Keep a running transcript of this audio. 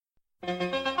From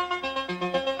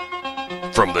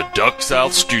the Duck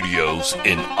South Studios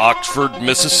in Oxford,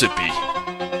 Mississippi.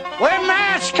 We're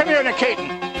mass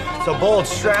communicating. It's a bold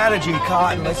strategy,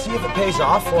 Cotton. Let's see if it pays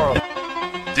off for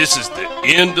them. This is the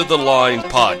End of the Line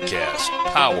podcast,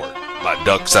 powered by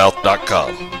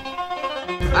DuckSouth.com.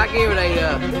 I give it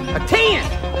a 10.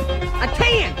 A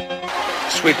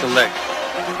 10. Sweep the leg.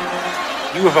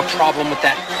 You have a problem with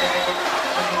that?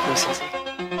 Listen.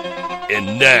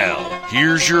 And now,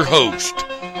 here's your host,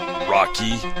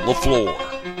 Rocky LaFleur.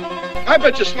 I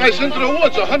bet you slice into the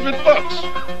woods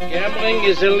 $100. Gambling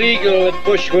is illegal at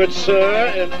Bushwood,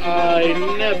 sir, and I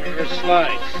never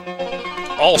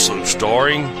slice. Also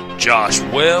starring Josh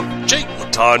Webb, Jake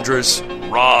Latondras,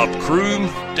 Rob Croom,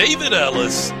 David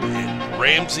Ellis, and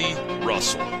Ramsey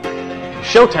Russell.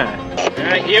 Showtime. All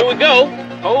right, here we go.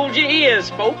 Hold your ears,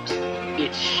 folks.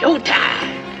 It's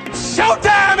showtime.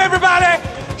 Showtime, everybody!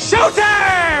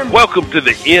 Showtime! Welcome to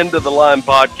the End of the Line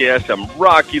podcast. I'm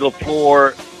Rocky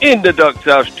LaFleur in the Duck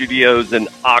South Studios in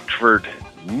Oxford,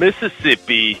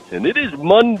 Mississippi, and it is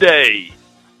Monday.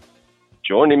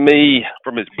 Joining me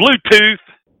from his Bluetooth,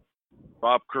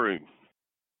 Rob Croom.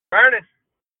 Vernon,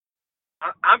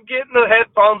 I'm getting the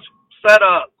headphones set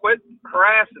up. Quit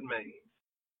harassing me.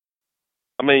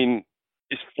 I mean,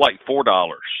 it's like $4.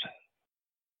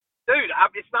 Dude,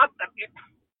 it's not...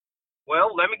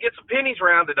 Well, let me get some pennies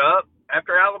rounded up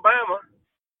after Alabama.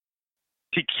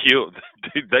 Dude,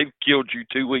 they've killed you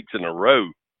 2 weeks in a row.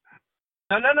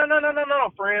 No,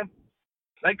 friend.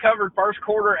 They covered first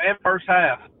quarter and first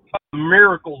half.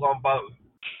 Miracles on both.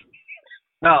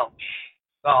 No,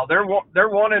 they're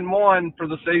 1-1 for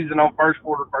the season on first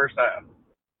quarter, first half.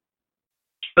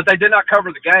 But they did not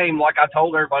cover the game like I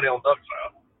told everybody on Duck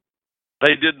South.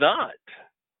 They did not.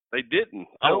 They didn't.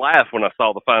 I Nope. laughed when I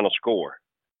saw the final score.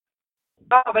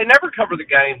 No, they never cover the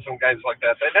games on games like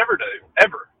that. They never do,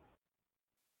 ever.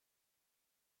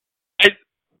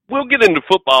 We'll get into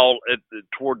football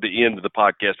toward the end of the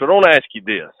podcast, but I want to ask you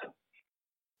this.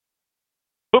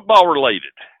 Football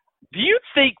related. Do you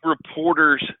think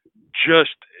reporters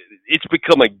it's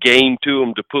become a game to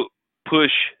them to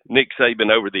push Nick Saban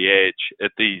over the edge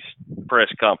at these press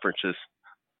conferences?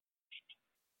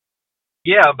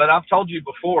 Yeah, but I've told you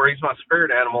before, he's my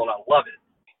spirit animal, and I love it.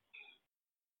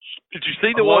 Did you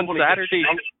see the one Saturday?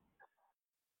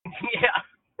 Yeah.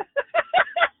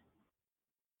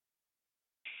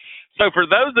 So for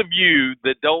those of you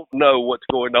that don't know what's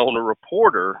going on, a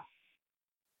reporter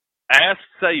asked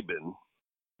Saban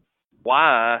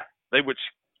why they would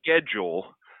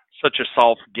schedule such a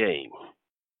soft game.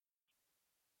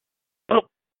 Well,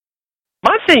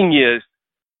 my thing is,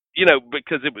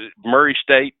 because it was Murray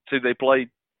State who they played,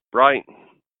 right?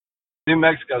 New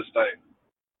Mexico State.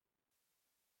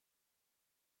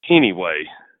 Anyway,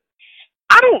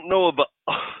 I don't know of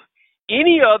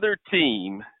any other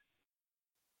team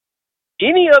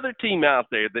out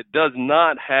there that does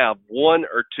not have one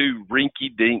or two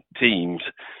rinky-dink teams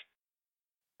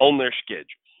on their schedule.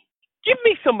 Give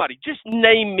me somebody. Just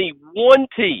name me one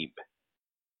team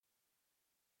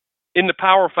in the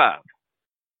Power Five.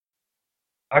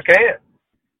 I can't.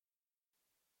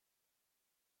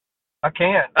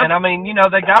 And, I mean,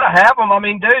 they got to have them. I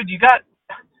mean, dude, you got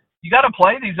to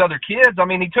play these other kids. I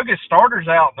mean, he took his starters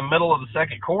out in the middle of the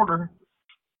second quarter.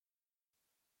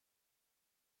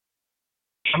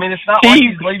 I mean, it's not like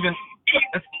he's leaving.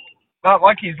 It's not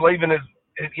like he's leaving his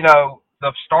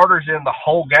the starters in the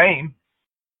whole game.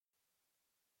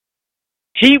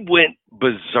 He went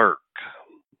berserk.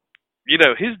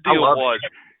 His deal was,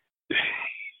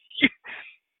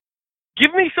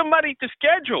 give me somebody to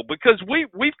schedule because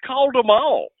we've called them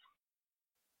all.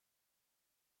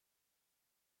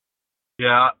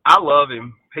 Yeah, I love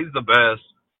him. He's the best.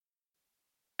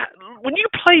 When you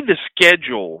play the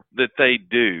schedule that they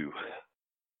do,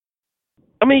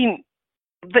 I mean,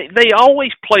 they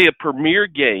always play a premier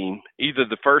game, either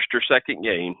the first or second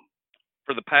game,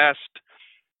 for the past,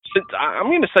 since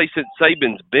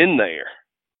Saban's been there.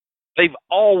 They've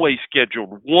always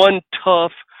scheduled one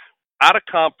tough,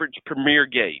 out-of-conference premier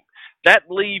game. That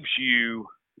leaves you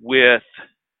with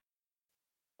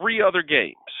 3 other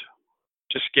games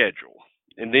to schedule.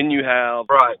 And then you have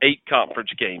 8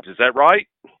 conference games. Is that right?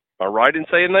 Am I right in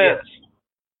saying that?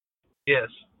 Yes.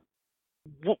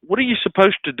 What are you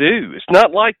supposed to do? It's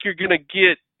not like you're going to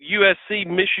get USC,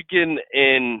 Michigan,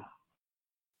 and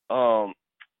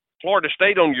Florida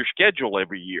State on your schedule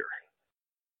every year.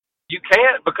 You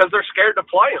can't because they're scared to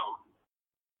play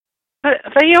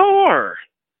them. They are.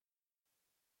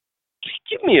 Just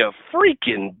give me a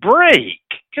freaking break.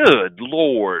 Good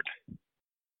Lord.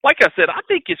 like I said, I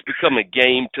think it's become a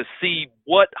game to see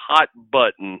what hot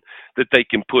button that they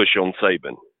can push on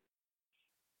Saban.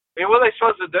 I mean, what are they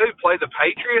supposed to do? Play the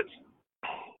Patriots?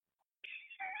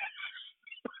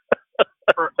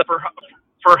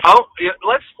 for home?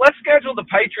 Let's schedule the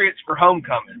Patriots for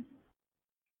homecoming.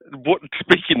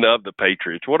 Speaking of the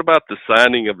Patriots, what about the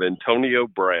signing of Antonio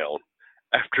Brown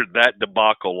after that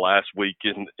debacle last week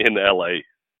in L.A.?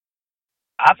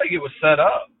 I think it was set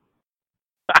up.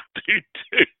 I do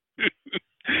too.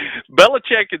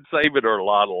 Belichick and Saban are a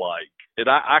lot alike, and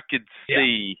I could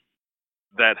see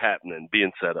that happening,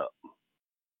 being set up.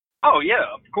 Oh yeah,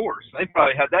 of course. They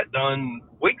probably had that done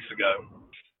weeks ago.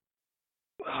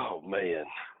 Oh man!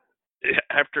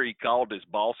 After he called his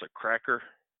boss a cracker.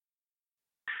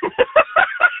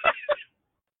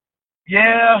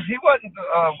 Yeah, he wasn't.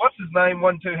 What's his name?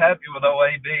 Wasn't too happy with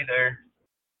OAB there.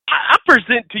 I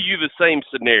present to you the same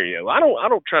scenario. I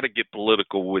don't try to get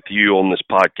political with you on this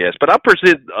podcast, but I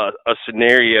present a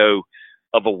scenario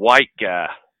of a white guy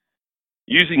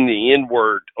using the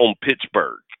N-word on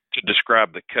Pittsburgh to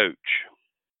describe the coach.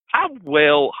 How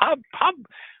blown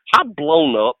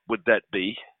up would that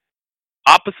be?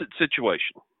 Opposite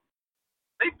situation.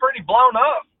 He's pretty blown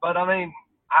up, but I mean,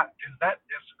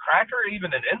 is cracker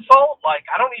even an insult? Like,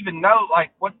 I don't even know.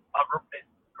 Like, what?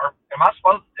 Or am I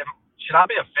supposed? Should I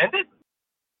be offended?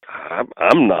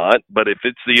 I'm not, but if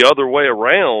it's the other way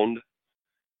around,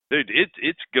 dude,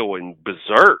 it's going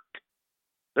berserk.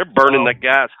 They're burning that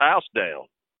guy's house down.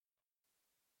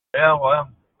 Yeah, well,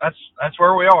 that's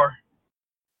where we are.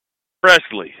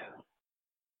 Presley,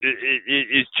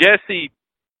 is Jesse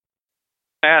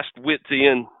past wits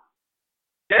end?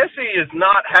 Jesse is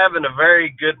not having a very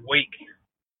good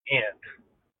weekend.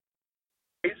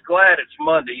 He's glad it's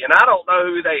Monday, and I don't know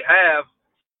who they have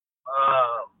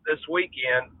this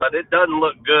weekend, but it doesn't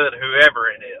look good, whoever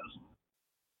it is.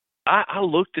 I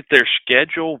looked at their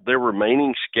schedule, their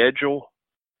remaining schedule.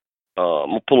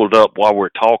 I'm going to pull it up while we're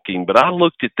talking, but I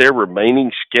looked at their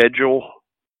remaining schedule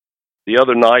the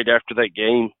other night after that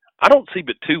game. I don't see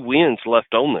but 2 wins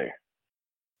left on there.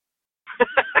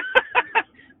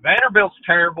 Vanderbilt's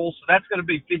terrible, so that's going to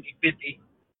be 50-50.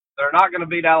 They're not going to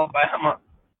beat Alabama.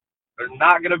 They're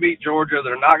not going to beat Georgia.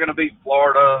 They're not going to beat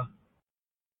Florida.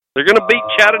 They're going to beat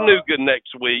Chattanooga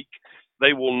next week.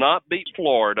 They will not beat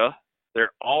Florida.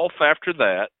 They're off after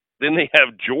that. Then they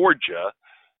have Georgia.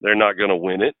 They're not going to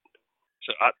win it.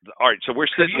 So, all right. So we're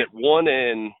sitting at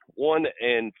 1-5.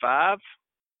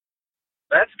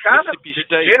 That's kind of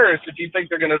generous if you think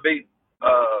they're going to beat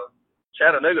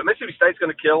Chattanooga. Mississippi State's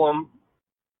going to kill them.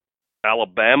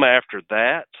 Alabama after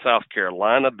that. South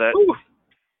Carolina.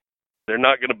 They're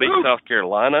not going to beat South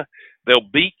Carolina. They'll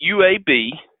beat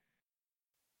UAB.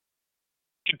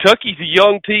 Kentucky's a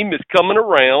young team that's coming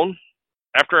around.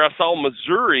 After I saw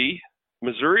Missouri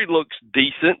looks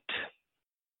decent.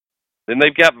 Then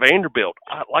they've got Vanderbilt.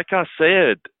 Like I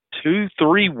said,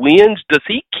 2-3 wins. Does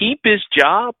he keep his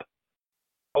job?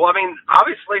 Well, I mean,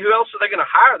 obviously, who else are they going to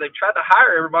hire? They've tried to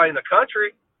hire everybody in the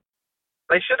country.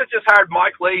 They should have just hired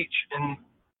Mike Leach, and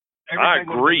everything I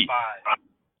agree. would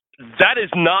be fine. That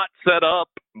is not set up,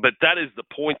 but that is the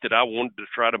point that I wanted to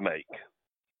try to make.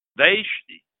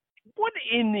 What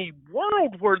in the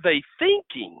world were they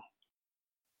thinking?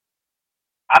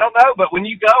 I don't know, but when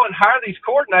you go and hire these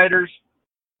coordinators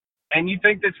and you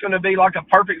think that's going to be like a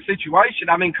perfect situation,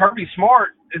 I mean, Kirby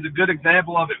Smart is a good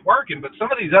example of it working, but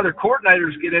some of these other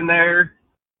coordinators get in there,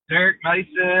 Derek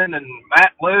Mason and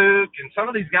Matt Luke and some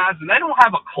of these guys, and they don't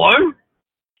have a clue.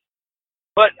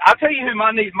 But I'll tell you who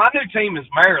my new team is,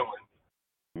 Maryland.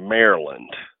 Maryland.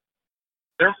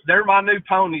 They're my new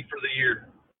pony for the year.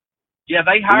 Yeah,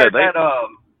 they hired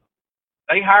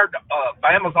they hired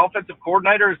Bama's offensive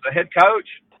coordinator as the head coach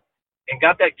and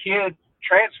got that kid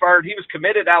transferred. He was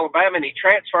committed to Alabama, and he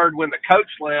transferred when the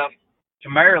coach left to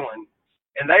Maryland.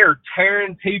 And they are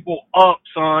tearing people up,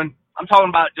 son. I'm talking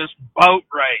about just boat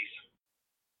race.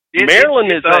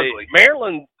 Maryland's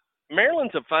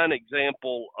a fine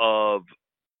example of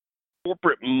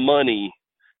corporate money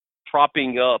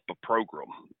propping up a program.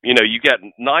 You know, you got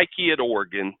Nike at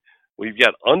Oregon. We've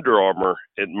got Under Armour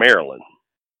at Maryland.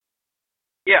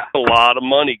 Yeah. A lot of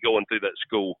money going through that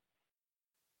school.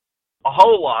 A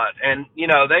whole lot. And, you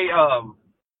know, they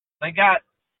got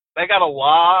a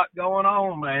lot going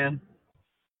on, man.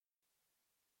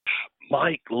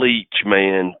 Mike Leach,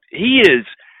 man, he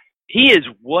is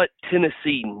what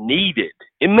Tennessee needed.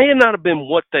 It may not have been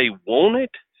what they wanted,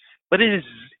 but it is.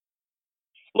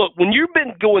 Look, when you've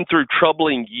been going through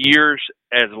troubling years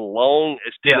as long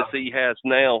as Tennessee has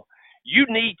now, you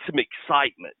need some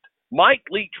excitement. Mike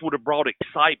Leach would have brought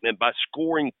excitement by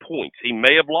scoring points. He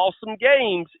may have lost some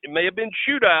games. It may have been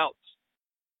shootouts.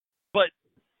 But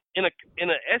in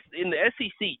the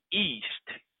SEC East,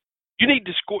 you need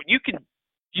to score. You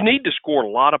need to score a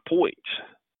lot of points.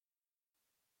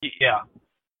 Yeah.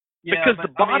 Because the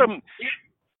bottom,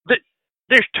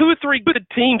 there's 2 or 3 good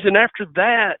teams, and after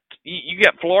that, you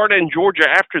got Florida and Georgia.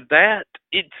 After that,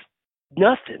 it's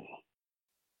nothing.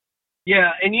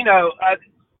 Yeah, and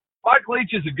Mike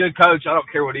Leach is a good coach. I don't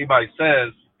care what anybody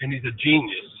says, and he's a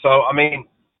genius. So, I mean,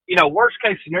 worst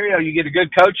case scenario, you get a good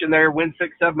coach in there, win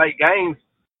 6, 7, 8 games,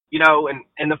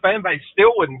 and the fan base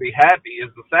still wouldn't be happy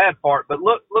is the sad part. But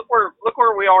look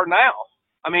where we are now.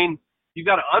 I mean, you've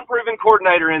got an unproven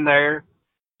coordinator in there.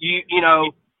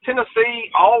 Tennessee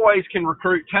always can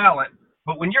recruit talent,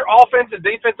 but when your offensive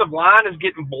defensive line is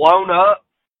getting blown up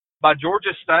by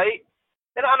Georgia State,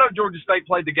 and I know Georgia State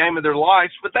played the game of their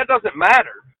lives, but that doesn't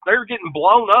matter. They're getting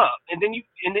blown up, and then you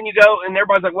go and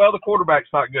everybody's like, well, the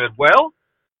quarterback's not good. Well,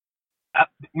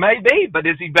 maybe, but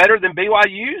is he better than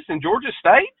BYU's and Georgia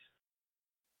State?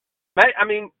 I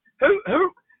mean,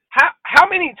 how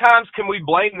many times can we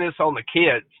blame this on the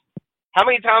kids? How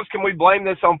many times can we blame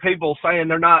this on people saying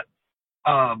they're not,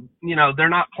 they're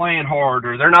not playing hard,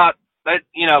 or they're not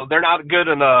good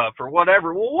enough, or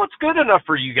whatever? Well, what's good enough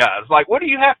for you guys? Like, what do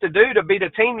you have to do to beat a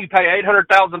team you pay $800,000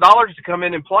 to come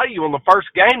in and play you on the first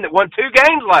game that won 2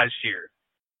 games last year?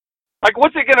 Like,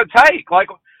 what's it going to take? Like,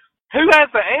 who has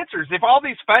the answers? If all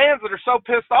these fans that are so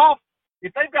pissed off,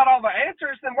 if they've got all the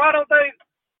answers, then why don't they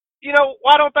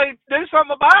do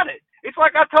something about it? It's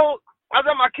like I was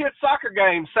at my kids' soccer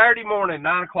game Saturday morning,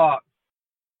 9 o'clock.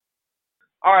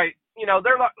 All right,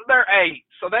 they're 8,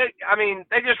 so they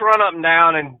just run up and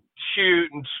down and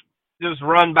shoot and just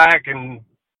run back and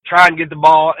try and get the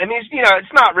ball. I mean,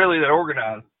 it's not really that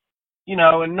organized,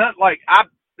 and not like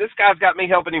this guy's got me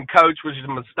helping him coach, which is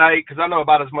a mistake because I know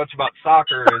about as much about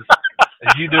soccer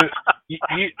as you do.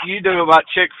 You do about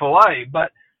Chick-fil-A,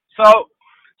 but so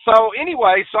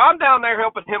anyway, so I'm down there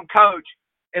helping him coach.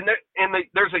 And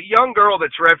there's a young girl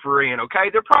that's refereeing,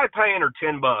 okay? They're probably paying her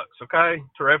 $10, okay,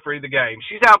 to referee the game.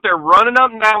 She's out there running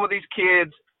up and down with these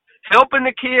kids, helping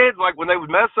the kids. Like when they would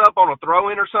mess up on a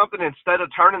throw-in or something, instead of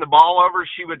turning the ball over,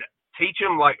 she would teach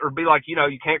them, or be like, you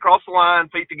can't cross the line,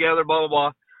 feet together, blah,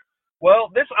 blah, blah. Well,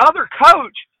 this other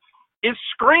coach is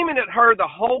screaming at her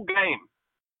the whole game.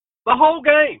 The whole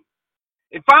game.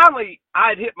 And finally, I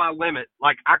had hit my limit.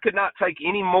 Like, I could not take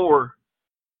any more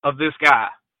of this guy.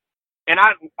 And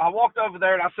I walked over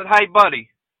there and I said, hey, buddy.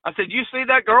 I said, you see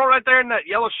that girl right there in that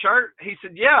yellow shirt? He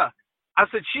said, yeah. I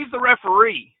said, she's the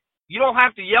referee. You don't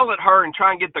have to yell at her and try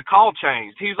and get the call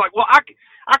changed. He was like, well, I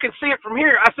can see it from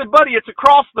here. I said, buddy, it's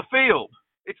across the field.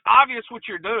 It's obvious what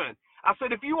you're doing. I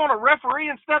said, if you want a referee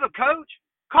instead of coach,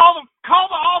 call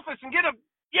the office and get a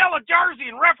yellow jersey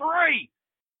and referee.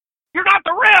 You're not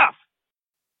the ref.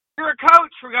 You're a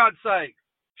coach, for God's sake.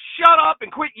 Shut up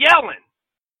and quit yelling.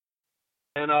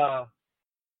 And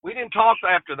we didn't talk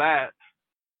after that.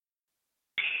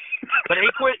 But he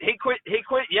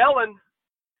quit yelling.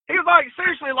 He was like,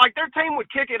 seriously, like their team would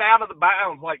kick it out of the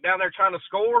bounds, like down there trying to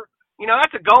score.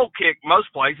 That's a goal kick most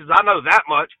places. I know that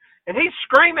much. And he's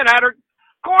screaming at her,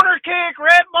 corner kick,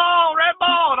 red ball.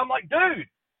 And I'm like, dude,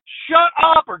 shut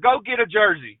up or go get a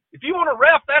jersey. If you want a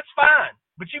ref, that's fine.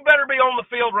 But you better be on the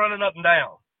field running up and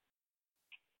down.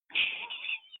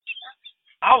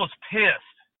 I was pissed.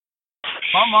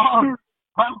 My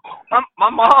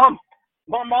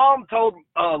mom told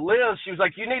Liz, she was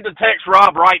like, you need to text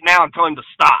Rob right now and tell him to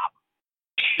stop.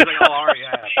 She's like, oh, I already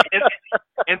have.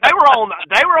 And they were on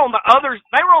the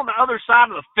other side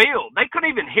of the field. They couldn't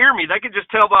even hear me. They could just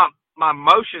tell by my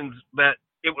motions that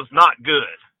it was not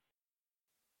good.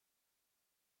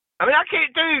 I mean, I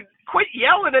can't, dude, quit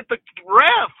yelling at the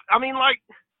ref. I mean, like,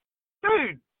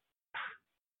 dude,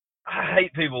 I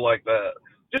hate people like that.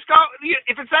 Just go,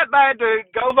 if it's that bad, dude,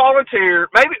 go volunteer.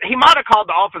 Maybe he might have called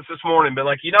the office this morning, but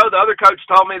like, the other coach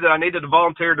told me that I needed to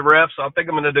volunteer to ref, so I think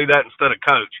I'm going to do that instead of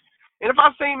coach. And if I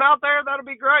see him out there, that'll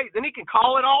be great. Then he can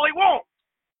call it all he wants.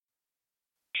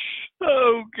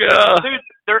 Oh, God.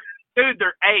 Dude,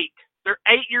 they're 8. They're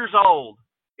 8 years old.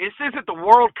 This isn't the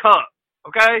World Cup,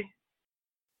 okay?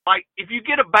 Like, if you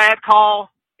get a bad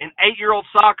call in 8-year-old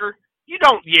soccer, you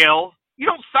don't yell. You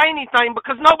don't say anything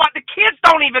because the kids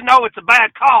don't even know it's a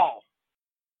bad call.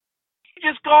 You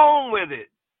just go on with it.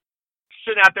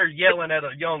 Sitting out there yelling at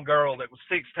a young girl that was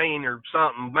 16 or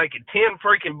something, making 10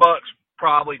 freaking bucks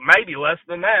probably, maybe less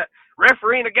than that,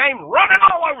 refereeing a game, running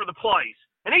all over the place.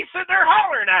 And he's sitting there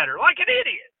hollering at her like an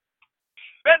idiot.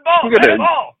 Red ball, red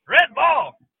ball, red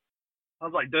ball. I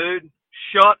was like, dude,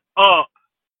 shut up.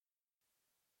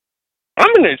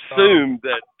 going to assume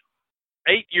that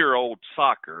 8-year-old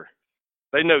soccer,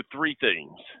 they know 3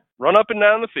 things. Run up and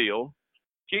down the field,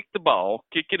 kick the ball,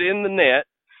 kick it in the net,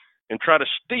 and try to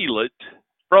steal it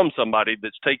from somebody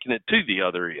that's taking it to the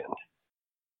other end.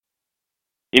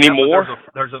 Any more?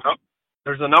 There's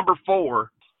a number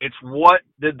 4. It's what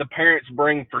did the parents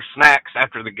bring for snacks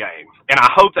after the game? And I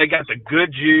hope they got the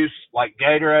good juice like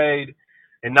Gatorade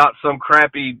and not some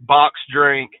crappy box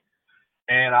drink.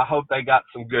 And I hope they got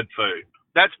some good food.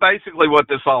 That's basically what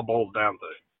this all boils down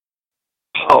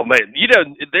to. Oh, man.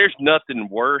 There's nothing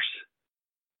worse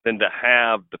than to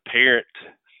have the parent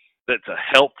that's a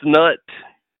health nut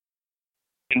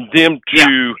and them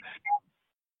to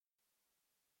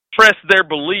press their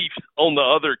beliefs on the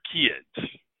other kids.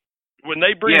 When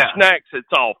they bring snacks, it's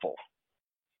awful.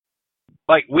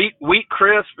 Like wheat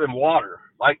crisp and water.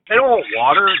 Like they don't want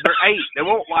water. They're 8.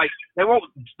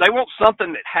 They want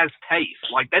something that has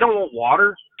taste. Like they don't want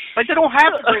water. Like they don't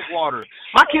have to drink water.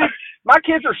 My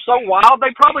kids are so wild.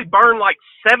 They probably burn like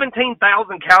 17,000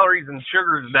 calories in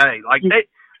sugars a day.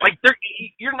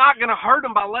 You're not gonna hurt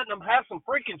them by letting them have some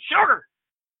freaking sugar.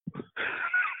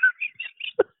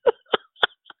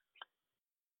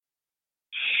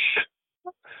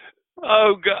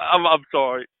 Oh God, I'm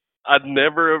sorry. I'd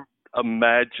never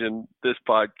imagined this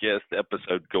podcast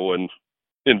episode going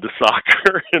into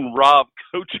soccer and Rob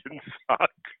coaching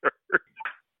soccer.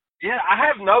 Yeah, I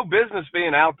have no business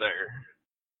being out there.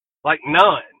 Like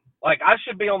none. Like I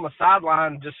should be on the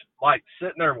sideline just like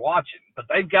sitting there watching, but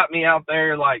they've got me out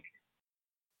there like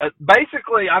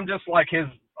basically I'm just like his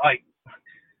like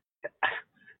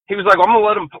he was like, well, I'm going to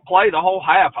let them play the whole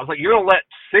half. I was like, you're going to let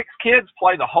 6 kids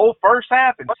play the whole first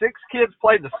half and 6 kids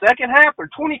play the second half? Or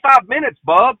 25 minutes,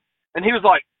 bub. And he was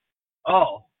like,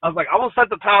 oh. I was like, I'm going to set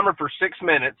the timer for 6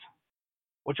 minutes,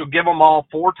 which will give them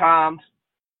all 4 times,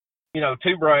 2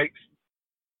 breaks.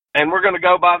 And we're going to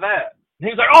go by that. And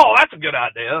he was like, oh, that's a good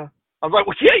idea. I was like,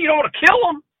 well, yeah, you don't want to kill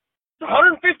them. It's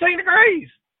 115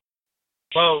 degrees.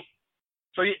 So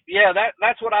yeah,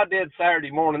 that's what I did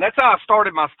Saturday morning. That's how I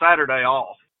started my Saturday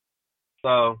off.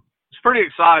 So it's pretty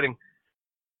exciting.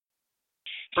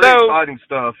 Exciting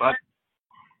stuff.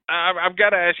 I've got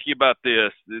to ask you about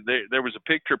this. There was a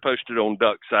picture posted on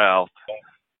Duck South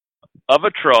of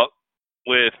a truck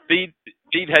with feet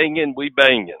hanging, we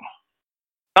banging.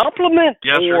 Compliment,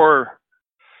 yes, or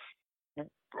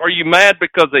are you mad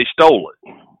because they stole it?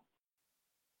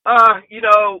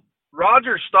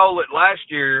 Roger stole it last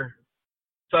year.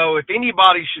 So if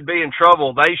anybody should be in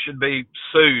trouble, they should be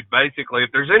sued, basically.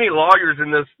 If there's any lawyers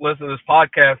in this listen to this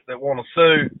podcast that want to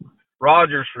sue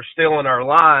Rogers for stealing our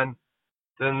line,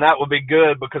 then that would be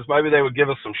good because maybe they would give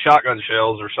us some shotgun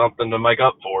shells or something to make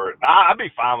up for it. I'd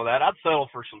be fine with that. I'd settle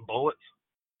for some bullets.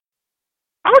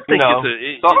 I would think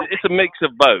it's a mix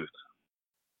of both.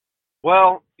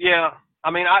 Well, yeah.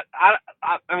 I mean,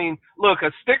 I mean, look,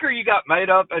 a sticker you got made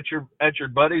up at your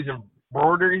buddy's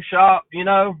embroidery shop,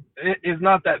 it is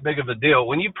not that big of a deal.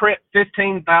 When you print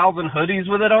 15,000 hoodies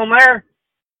with it on there,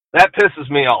 that pisses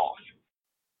me off.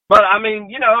 But I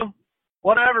mean,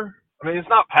 whatever. I mean, it's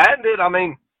not patented. I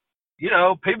mean,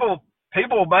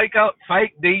 people make up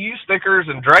fake DU stickers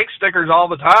and Drake stickers all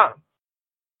the time.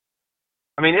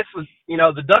 I mean, it's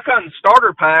the Duck Hunting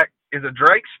Starter Pack is a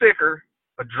Drake sticker,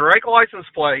 a Drake license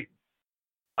plate,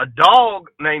 a dog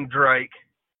named Drake,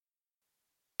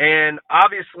 and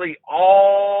obviously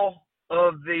all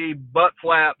of the butt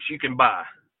flaps you can buy.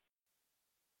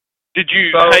 Did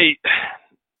you? Hey,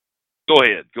 go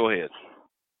ahead.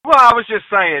 Well, I was just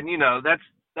saying,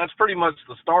 that's pretty much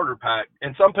the starter pack.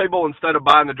 And some people, instead of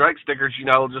buying the Drake stickers,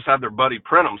 just have their buddy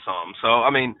print them some. So, I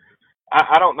mean,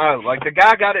 I don't know. Like, the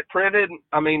guy got it printed.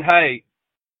 I mean, hey,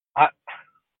 I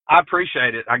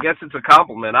appreciate it. I guess it's a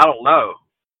compliment. I don't know.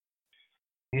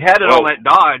 He had it on that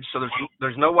Dodge, so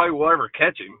there's no way we'll ever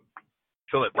catch him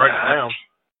until it breaks down.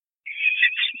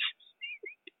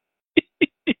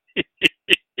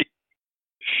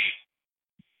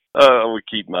 I would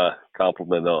keep my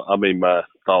my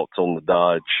thoughts on the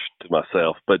Dodge to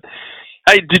myself. But,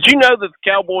 hey, did you know that the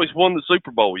Cowboys won the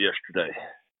Super Bowl yesterday?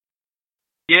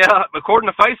 Yeah, according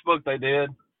to Facebook, they did.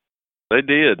 They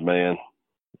did, man.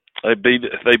 They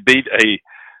beat a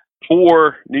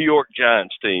poor New York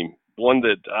Giants team, one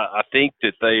that I think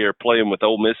that they are playing with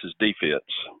Ole Miss's defense.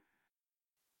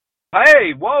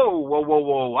 Hey,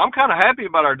 whoa. I'm kind of happy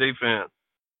about our defense.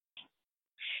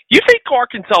 You think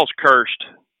Arkansas's cursed?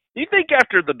 Do you think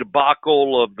after the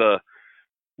debacle of the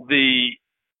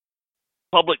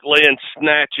public land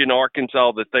snatch in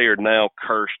Arkansas that they are now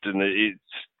cursed and it's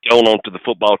going on to the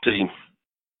football team?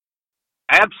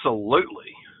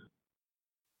 Absolutely.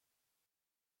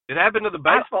 It happened to the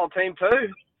baseball team,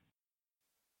 too.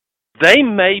 They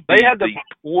may be They had the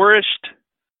poorest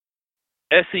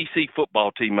SEC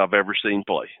football team I've ever seen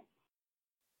play.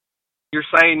 You're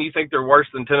saying you think they're worse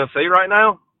than Tennessee right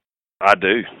now? I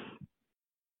do.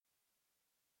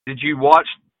 Did you watch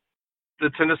the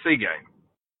Tennessee game?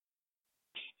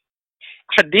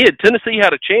 I did. Tennessee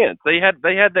had a chance. They had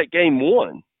that game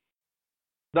won.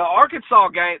 The Arkansas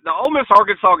game, the Ole Miss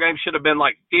Arkansas game should have been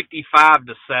like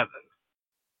 55-7.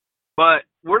 But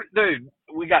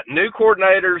we got new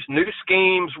coordinators, new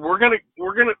schemes. We're gonna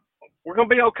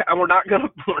be okay. We're not gonna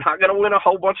win a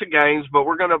whole bunch of games, but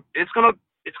it's gonna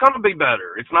be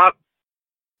better. It's not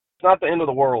the end of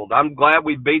the world. I'm glad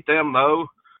we beat them though.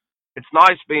 It's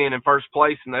nice being in first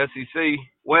place in the SEC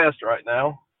West right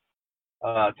now.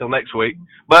 Till next week.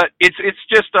 But it's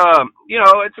just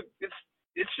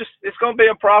it's going to be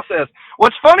a process.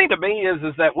 What's funny to me is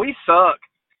that we suck,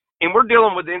 and we're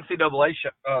dealing with NCAA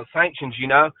sanctions.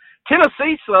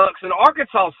 Tennessee sucks and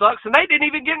Arkansas sucks, and they didn't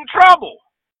even get in trouble.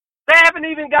 They haven't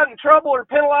even gotten in trouble or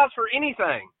penalized for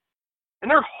anything,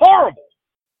 and they're horrible.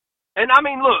 And I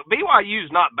mean, look,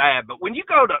 BYU's not bad, but when you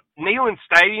go to Neyland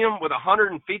Stadium with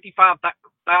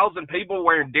 155,000 people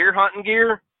wearing deer hunting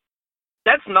gear,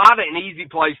 that's not an easy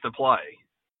place to play.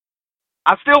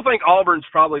 I still think Auburn's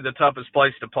probably the toughest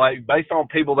place to play based on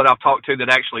people that I've talked to that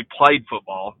actually played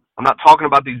football. I'm not talking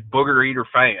about these booger eater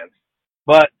fans.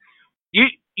 But, you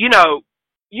go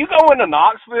into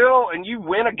Knoxville and you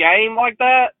win a game like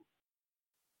that,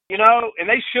 and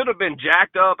they should have been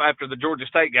jacked up after the Georgia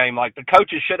State game. Like, the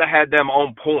coaches should have had them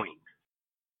on point.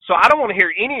 So I don't want to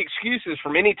hear any excuses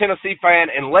from any Tennessee fan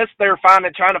unless they're trying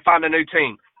to find a new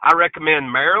team. I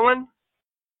recommend Maryland,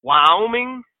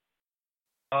 Wyoming.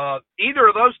 Either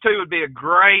of those two would be a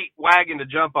great wagon to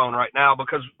jump on right now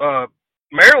because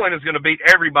Maryland is going to beat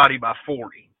everybody by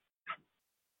 40.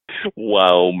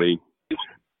 Wyoming.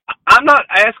 I'm not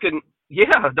asking.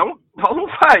 Yeah, don't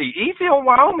pay easy on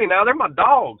Wyoming now. They're my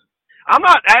dogs. I'm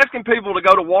not asking people to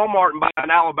go to Walmart and buy an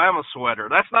Alabama sweater.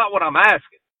 That's not what I'm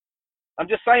asking. I'm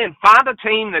just saying find a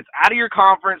team that's out of your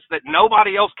conference that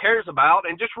nobody else cares about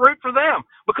and just root for them.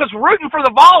 Because rooting for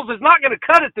the Vols is not going to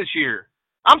cut it this year.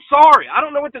 I'm sorry. I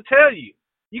don't know what to tell you.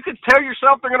 You could tell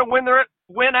yourself they're going to win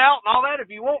out and all that if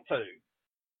you want to.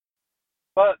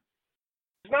 But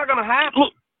it's not going to happen.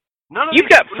 Look, you've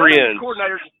got friends.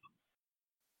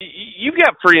 You've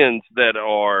got friends that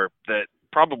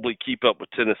probably keep up with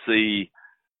Tennessee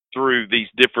through these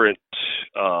different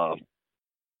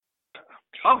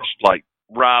like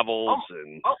rivals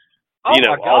and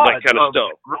all that kind of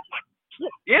stuff.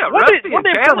 Yeah, what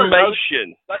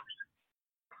information?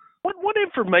 What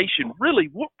information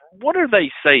really? What are they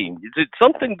saying? Is it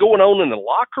something going on in the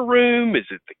locker room? Is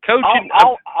it the coaching?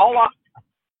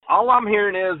 All I'm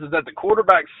hearing is that the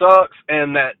quarterback sucks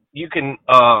and that you can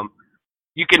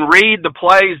read the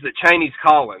plays that Chaney's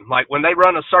calling. Like when they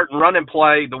run a certain running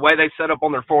play, the way they set up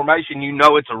on their formation,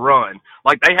 it's a run.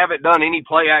 Like they haven't done any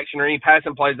play action or any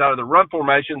passing plays out of the run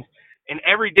formations, and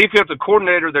every defensive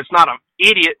coordinator that's not an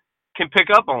idiot can pick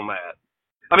up on that.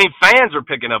 I mean, fans are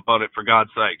picking up on it, for God's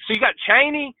sake. So you got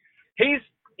Chaney. He's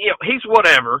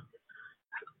whatever.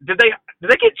 Did they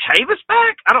get Chavis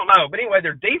back? I don't know. But anyway,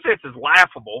 their defense is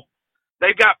laughable.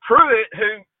 They've got Pruitt,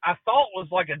 who I thought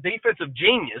was like a defensive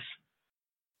genius.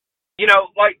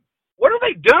 Like, what are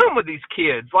they doing with these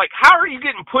kids? Like, how are you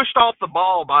getting pushed off the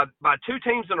ball by two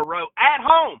teams in a row at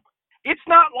home? It's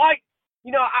not like,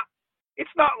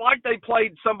 it's not like they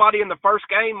played somebody in the first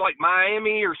game like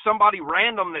Miami or somebody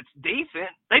random that's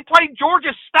decent. They played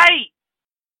Georgia State.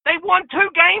 They won 2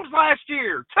 games last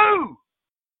year. 2.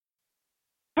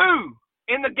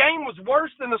 And the game was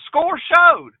worse than the score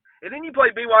showed. And then you play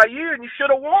BYU and you should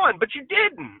have won, but you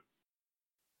didn't.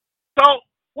 So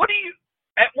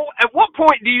at what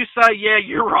point do you say, yeah,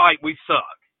 you're right, we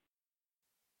suck?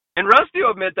 And Rusty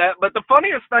will admit that, but the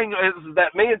funniest thing is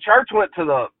that me and Church went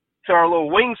to our little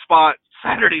wing spot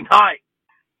Saturday night.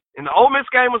 And the Ole Miss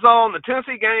game was on, the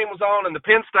Tennessee game was on, and the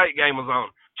Penn State game was on.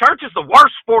 Church is the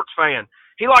worst sports fan.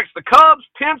 He likes the Cubs,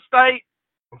 Penn State,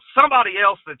 and somebody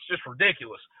else that's just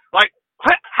ridiculous. Like,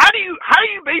 how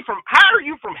are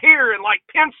you from here and like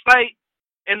Penn State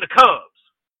and the Cubs?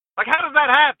 Like, how does that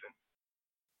happen?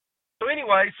 So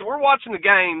anyway, we're watching the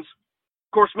games.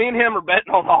 Of course, me and him are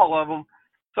betting on all of them.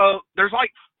 So there's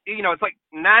like, it's like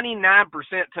 99%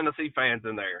 Tennessee fans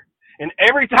in there. And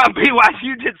every time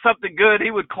BYU did something good,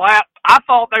 he would clap. I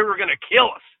thought they were going to kill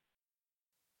us.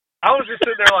 I was just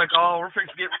sitting there like, oh, we're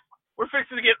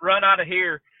fixing to get run out of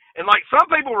here. And like some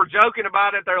people were joking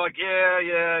about it. They're like, yeah.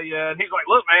 And he's like,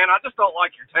 look, man, I just don't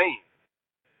like your team.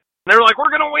 And they're like, we're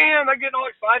going to win. They're getting all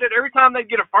excited. Every time they'd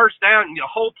get a first down, the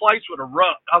whole place would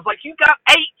erupt. I was like, you got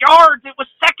 8 yards. It was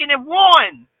 2nd and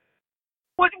 1.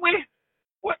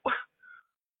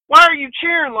 Why are you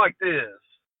cheering like this?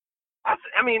 I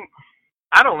mean,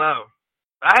 I don't know.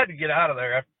 I had to get out of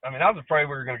there. I was afraid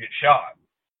we were going to get shot.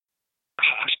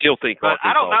 I still think but Arkansas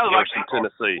I don't know, worse than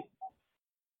Tennessee.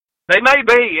 They may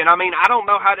be, and I don't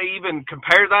know how to even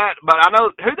compare that. But I know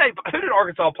who did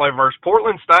Arkansas play versus?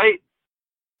 Portland State.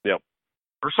 Yep.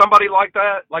 Or somebody like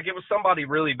that. Like it was somebody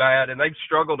really bad, and they've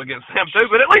struggled against them too.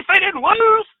 But at least they didn't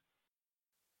lose.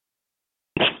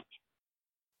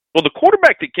 Well, the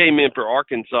quarterback that came in for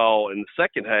Arkansas in the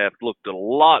second half looked a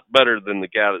lot better than the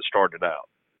guy that started out.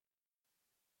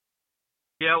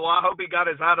 Yeah, well, I hope he got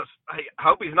I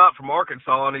hope he's not from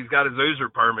Arkansas and he's got his User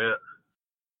permit.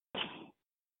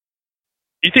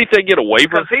 You think they get a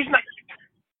waiver? Because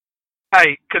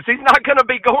he's not going to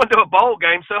be going to a bowl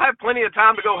game, so he'll have plenty of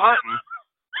time to go hunting.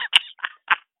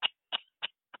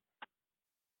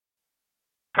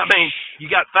 I mean, you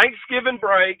got Thanksgiving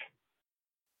break,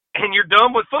 and you're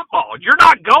done with football. You're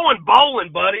not going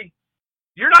bowling, buddy.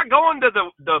 You're not going to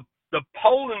the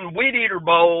Poland Weed Eater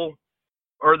Bowl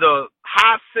or the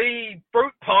High C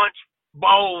Fruit Punch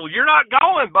Bowl. You're not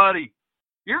going, buddy.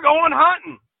 You're going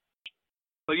hunting.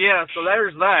 So yeah, so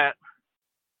there's that.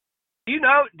 Do you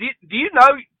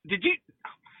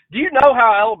know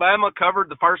how Alabama covered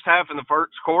the first half in the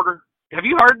first quarter? Have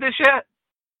you heard this yet?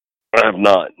 I have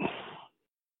not.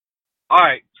 All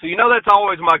right, so that's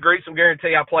always my Greasem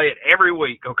guarantee. I play it every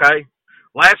week, okay?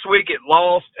 Last week it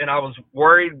lost, and I was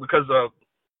worried because of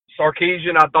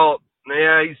Sarkisian. I thought,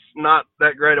 yeah, he's not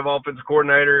that great of offensive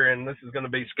coordinator, and this is going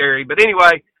to be scary. But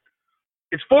anyway,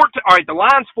 it's 14. All right, the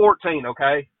line's 14,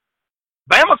 okay?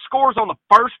 Bama scores on the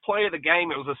first play of the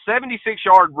game. It was a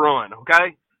 76-yard run,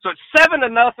 okay? So it's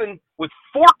 7-0 with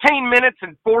 14 minutes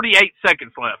and 48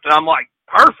 seconds left. And I'm like,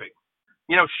 perfect.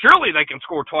 Surely they can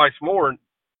score twice more and,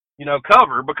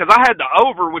 cover, because I had the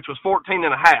over, which was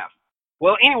 14.5.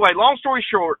 Well, anyway, long story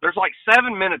short, there's like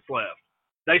 7 minutes left.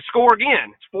 They score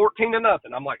again. It's 14-0.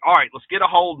 I'm like, all right, let's get a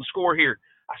hold and score here.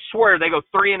 I swear they go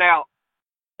 3 and out,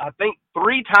 I think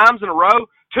 3 times in a row.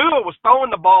 Tua was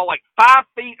throwing the ball like 5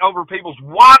 feet over people's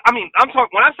wide. I'm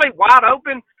talking, when I say wide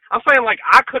open, I'm saying like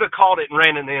I could have caught it and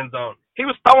ran in the end zone. He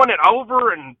was throwing it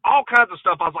over and all kinds of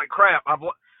stuff. I was like, crap, I'm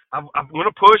going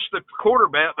to push the quarter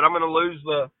bet, but I'm going to lose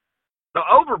the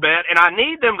over bet, and I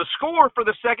need them to score for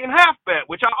the second half bet,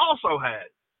 which I also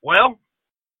had. Well,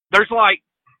 there's like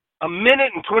a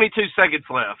minute and 22 seconds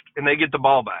left, and they get the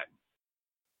ball back.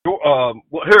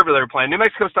 Whoever they're playing, New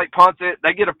Mexico State punts it.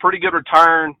 They get a pretty good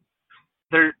return.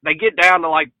 They get down to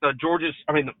like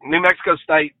New Mexico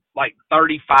State like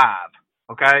 35,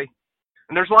 okay?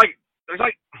 And there's like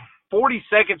 40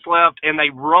 seconds left, and they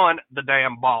run the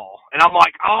damn ball. And I'm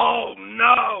like, oh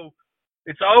no,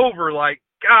 it's over. Like,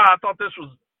 God, I thought this was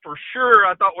for sure.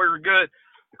 I thought we were good.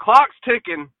 The clock's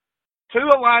ticking.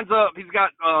 Tua lines up. He's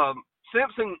got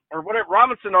Simpson or whatever,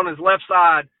 Robinson on his left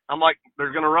side. I'm like,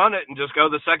 they're going to run it and just go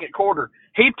the second quarter.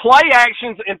 He play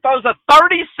actions and throws a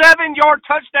 37-yard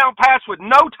touchdown pass with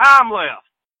no time left.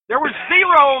 There was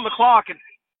 0 on the clock. And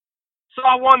so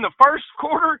I won the first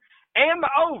quarter and the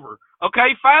over.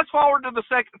 Okay, fast forward to the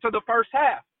first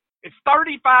half. It's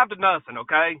 35-0,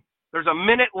 okay? There's a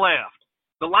minute left.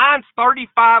 The line's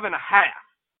 35.5.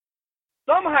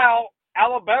 Somehow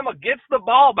Alabama gets the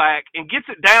ball back and gets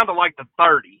it down to like the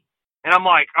 30. And I'm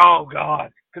like, oh,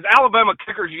 God. Because Alabama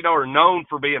kickers, are known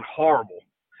for being horrible.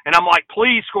 And I'm like,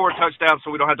 please score a touchdown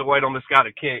so we don't have to wait on this guy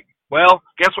to kick. Well,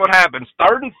 guess what happens?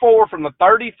 3rd and 4 from the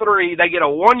 33. They get a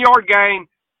 1-yard gain,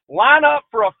 line up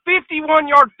for a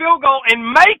 51-yard field goal, and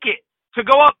make it to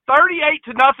go up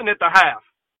 38-0 at the half.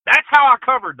 That's how I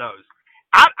covered those.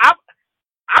 I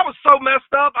was so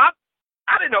messed up, I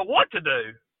didn't know what to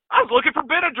do. I was looking for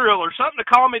Benadryl or something to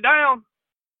calm me down.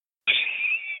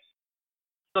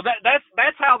 So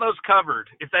that's how those covered,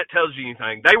 if that tells you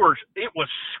anything. It was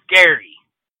scary.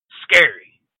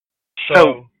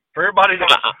 So for everybody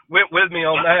that went with me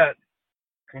on that,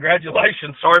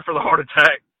 congratulations. Sorry for the heart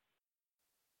attack.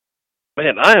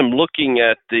 Man, I am looking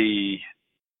at the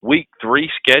week 3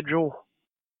 schedule.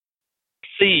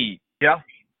 See. Yeah.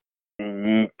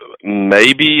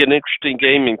 Maybe an interesting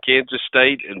game in Kansas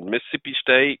State and Mississippi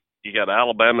State. You got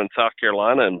Alabama and South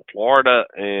Carolina and Florida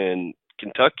and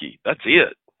Kentucky. That's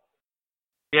it.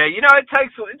 Yeah, it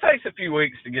takes a few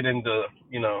weeks to get into,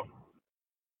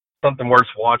 something worth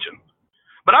watching.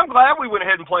 But I'm glad we went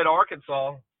ahead and played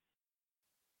Arkansas.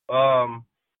 I'm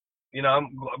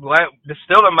glad this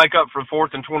still didn't make up for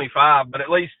 4th and 25, but at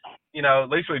least we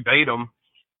beat them,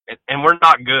 and we're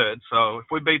not good. So if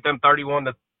we beat them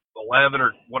 31-11, 11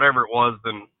 or whatever it was,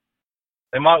 then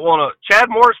they might want to. Chad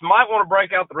Morris might want to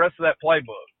break out the rest of that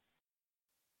playbook.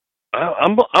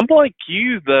 I'm like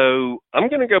you, though. I'm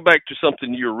going to go back to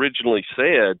something you originally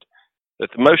said,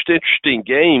 that the most interesting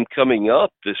game coming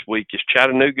up this week is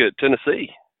Chattanooga at Tennessee.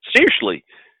 Seriously.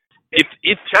 If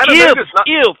if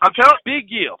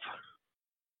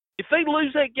they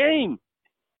lose that game,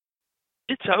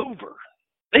 it's over.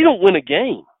 They don't win a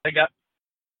game. If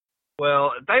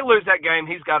they lose that game,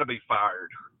 he's got to be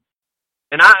fired.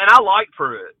 And I like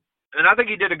Pruitt, and I think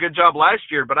he did a good job last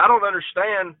year. But I don't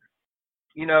understand,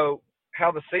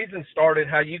 how the season started.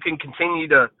 How you can continue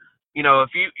to, if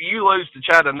you lose to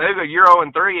Chattanooga, you're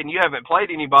 0-3, and you haven't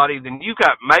played anybody, then you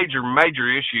got major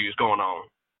issues going on.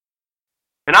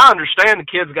 And I understand the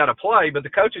kid's got to play, but the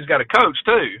coach has got to coach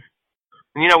too.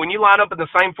 And, when you line up in the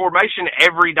same formation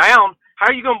every down, how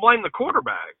are you going to blame the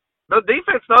quarterback? The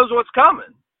defense knows what's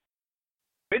coming.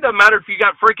 It doesn't matter if you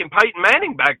got freaking Peyton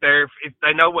Manning back there if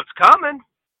they know what's coming.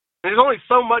 There's only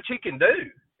so much he can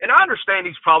do. And I understand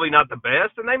he's probably not the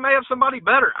best, and they may have somebody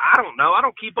better. I don't know. I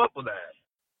don't keep up with that.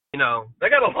 They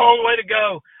got a long way to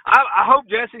go. I hope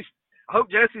Jesse's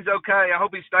okay. I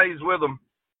hope he stays with them.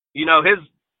 Him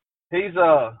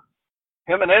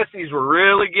and Estes were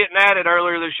really getting at it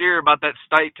earlier this year about that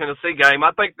State Tennessee game.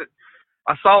 I think that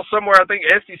I saw somewhere, I think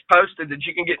Estes posted that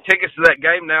you can get tickets to that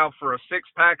game now for a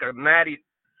 6-pack of Natter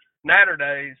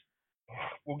Days.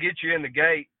 We'll get you in the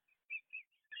gate.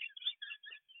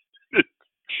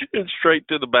 And straight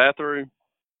to the bathroom.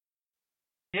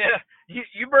 Yeah, you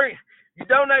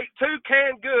donate 2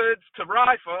 canned goods to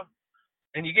Rifa,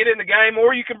 and you get in the game,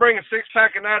 or you can bring a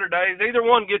 6-pack of Natter Days. Either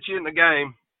one gets you in the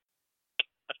game.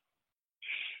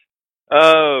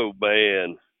 Oh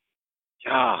man.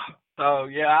 So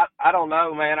yeah, I don't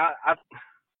know, man. I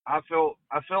feel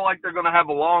like they're going to have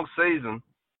a long season.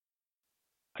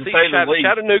 See,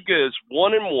 Chattanooga is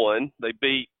 1-1. They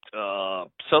beat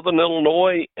Southern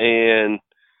Illinois and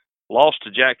lost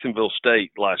to Jacksonville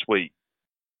State last week.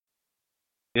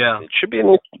 Yeah, it should be.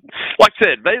 Like I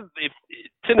said, if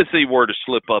Tennessee were to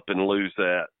slip up and lose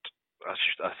that, I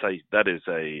say that is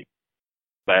a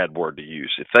bad word to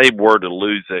use. If they were to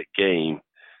lose that game,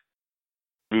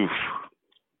 oof.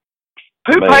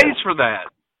 Who pays for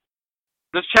that?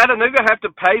 Does Chattanooga have to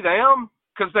pay them?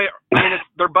 Because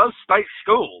they're both state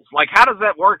schools. Like, how does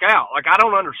that work out? Like, I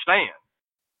don't understand.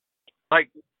 Like,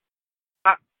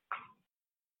 I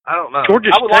don't know.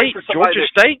 Georgia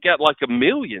State got like $1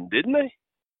 million, didn't they?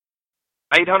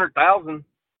 800,000.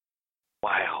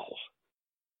 Wow.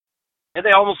 And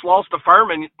they almost lost to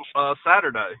Furman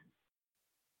Saturday.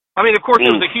 I mean, of course,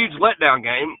 it was a huge letdown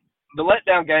game. The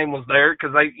letdown game was there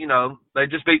because they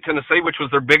just beat Tennessee, which was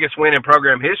their biggest win in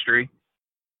program history.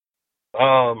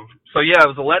 So yeah, it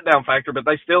was a letdown factor, but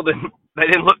they still didn't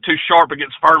look too sharp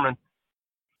against Furman.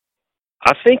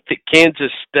 I think that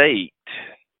Kansas State,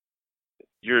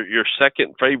 your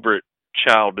second favorite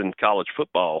child in college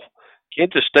football,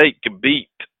 Kansas State could beat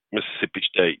Mississippi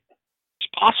State. It's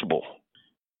possible.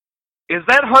 Is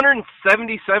that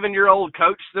 177-year-old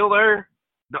coach still there?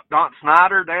 Dan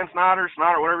Snyder,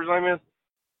 whatever his name is?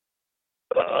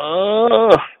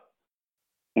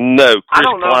 No, Chris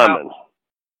Kleiman.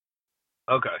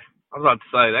 Okay. I was about to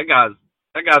say, that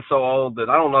guy's so old that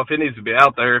I don't know if he needs to be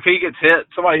out there. If he gets hit,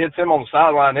 somebody hits him on the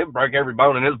sideline, he'll break every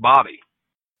bone in his body.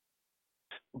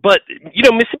 But,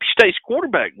 Mississippi State's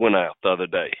quarterback went out the other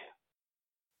day.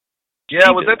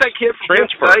 Yeah, was that kid from Penn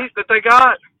State that they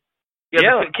got?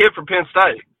 Yeah, the kid from Penn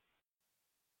State.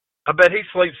 I bet he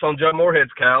sleeps on Joe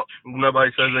Moorhead's couch.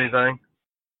 Nobody says anything.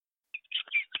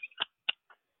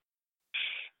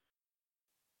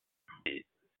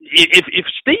 If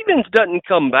Stevens doesn't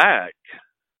come back,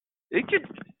 it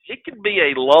could be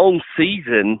a long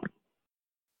season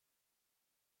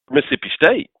for Mississippi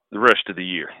State the rest of the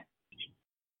year.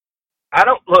 I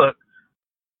don't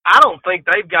think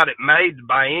they've got it made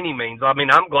by any means. I mean,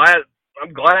 I'm glad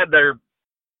they're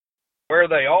where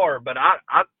they are, but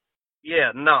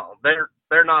they're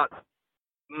not.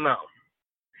 No.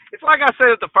 It's like I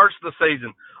said at the first of the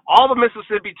season. All the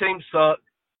Mississippi teams suck.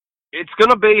 It's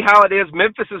going to be how it is.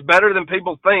 Memphis is better than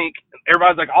people think.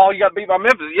 Everybody's like, oh, you got beat by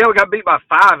Memphis. Yeah, we got beat by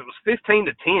 5. It was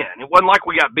 15-10. It wasn't like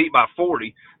we got beat by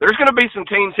 40. There's going to be some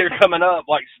teams here coming up,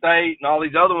 like State and all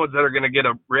these other ones that are going to get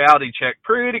a reality check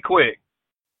pretty quick.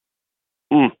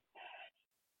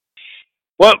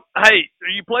 Well, hey,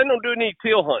 are you planning on doing any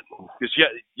teal hunting? Because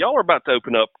y'all are about to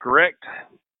open up, correct?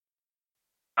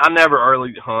 I never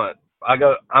early hunt.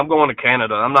 I'm going to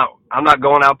Canada. I'm not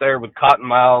going out there with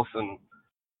cottonmouths and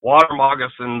water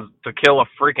moccasins to kill a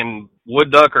freaking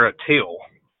wood duck or a teal.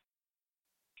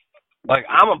 Like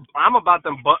I'm about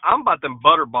them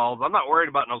butter balls. I'm not worried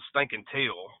about no stinking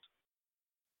teal.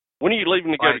 When are you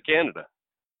leaving to go to Canada?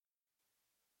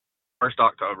 1st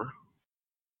October.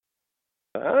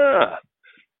 Ah.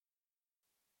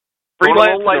 Going a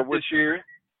little Freelancing late this year.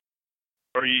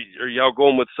 Are y'all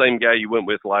going with the same guy you went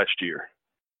with last year?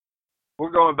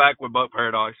 We're going back with Buck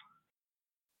Paradise.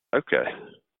 Okay.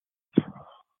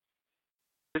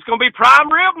 It's going to be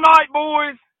prime rib night,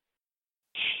 boys.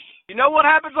 You know what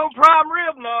happens on prime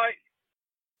rib night?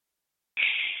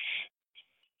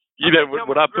 You know,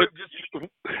 when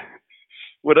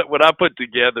I put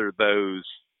together those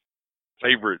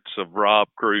favorites of Rob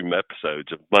Croom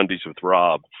episodes of Mondays with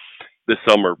Rob this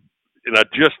summer, and I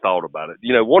just thought about it.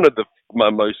 You know, one of my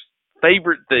most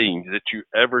favorite things that you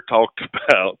ever talked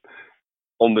about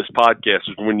on this podcast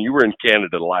was when you were in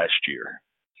Canada last year.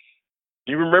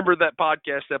 Do you remember that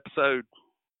podcast episode?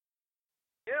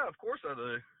 Yeah, of course I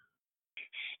do.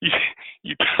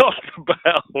 You talked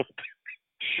about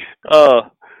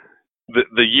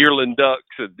the yearling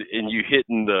ducks and you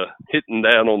hitting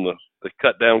down on the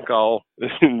cut down call,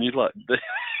 and you like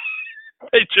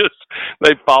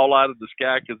they fall out of the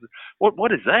sky because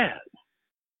what is that?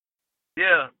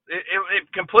 Yeah,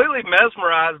 it completely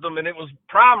mesmerized them, and it was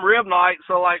prime rib night.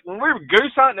 So like when we were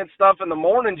goose hunting and stuff in the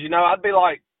mornings, you know, I'd be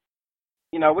like,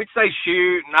 you know, we'd say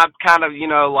shoot, and I'd kind of, you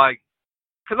know, like,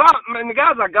 because the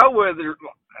guys I go with are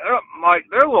like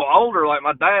they're a little older, like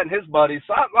my dad and his buddies.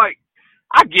 So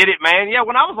I get it, man. Yeah,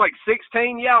 when I was like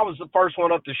 16, I was the first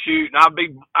one up to shoot, and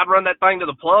I'd run that thing to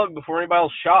the plug before anybody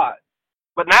else shot.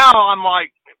 But now I'm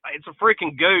like, it's a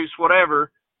freaking goose,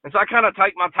 whatever. And so I kind of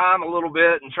take my time a little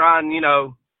bit and try and, you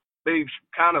know, be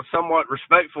kind of somewhat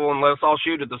respectful and let's all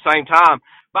shoot at the same time.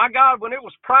 By God, when it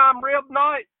was prime rib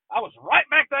night, I was right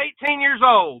back to 18 years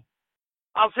old.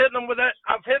 I was hitting them with that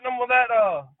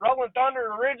Rolling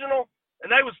Thunder original, and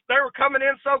they were coming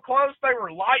in so close, they were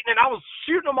lightning. I was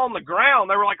shooting them on the ground.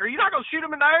 They were like, "Are you not going to shoot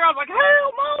them in the air?" I was like,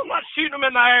 "Hell no, I'm not shooting them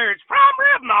in the air. It's prime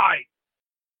rib night.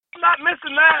 I'm not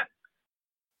missing that."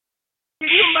 Can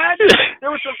you imagine?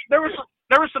 There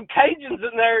were some Cajuns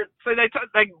in there. See, they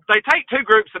take two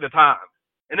groups at a time,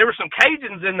 and there were some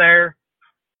Cajuns in there,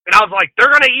 and I was like,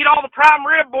 "They're going to eat all the prime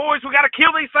rib, boys. We got to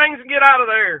kill these things and get out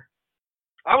of there."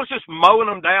 I was just mowing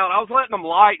them down. I was letting them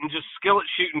light and just skillet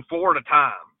shooting 4 at a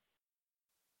time.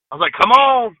 I was like, "Come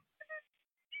on,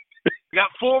 we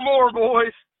got 4 more,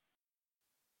 boys."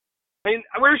 I mean,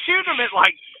 we were shooting them at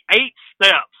like 8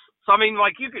 steps. So I mean,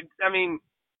 like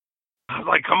I was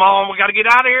like, "Come on, we got to get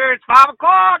out of here. It's 5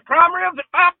 o'clock. Prime rib's at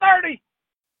 5:30.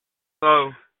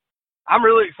 So I'm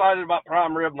really excited about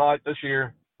prime rib night this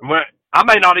year. I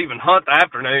may not even hunt the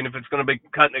afternoon if it's going to be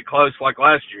cutting it close like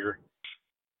last year.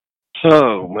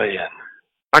 Oh man,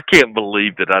 I can't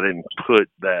believe that I didn't put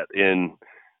that in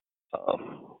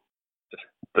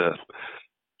the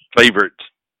favorite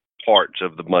parts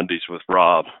of the Mondays with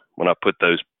Rob when I put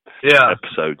those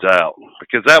episodes out,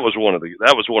 because that was one of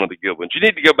the good ones. You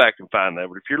need to go back and find that.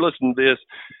 But if you're listening to this,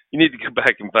 you need to go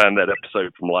back and find that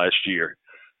episode from last year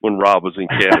when Rob was in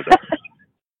Canada.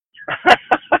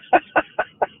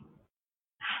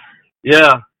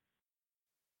 Yeah.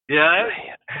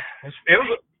 It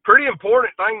was a pretty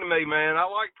important thing to me, man. I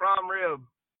like prime rib.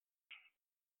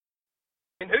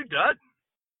 And who doesn't?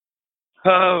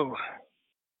 Oh.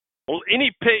 Well,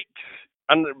 any picks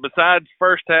besides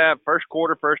first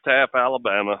quarter, first half,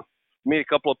 Alabama? Give me a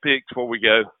couple of picks before we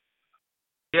go.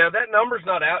 Yeah, that number's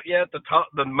not out yet.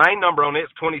 The main number on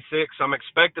it's 26. I'm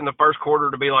expecting the first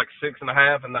quarter to be like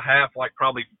 6.5, and the half like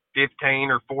probably 15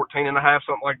 or 14.5,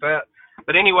 something like that.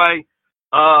 But anyway,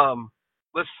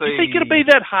 let's see. You think it'll be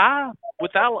that high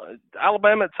with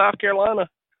Alabama and South Carolina?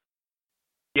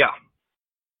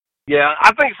 Yeah,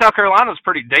 I think South Carolina's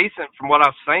pretty decent from what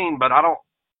I've seen, but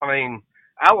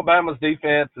Alabama's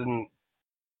defense and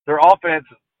their offense,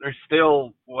 they're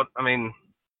still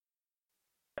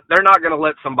they're not going to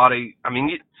let somebody.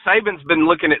 Saban's been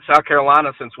looking at South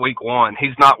Carolina since week 1.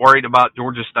 He's not worried about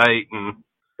Georgia State and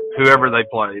whoever they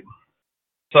played.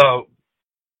 So,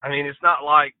 it's not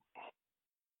like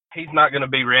he's not going to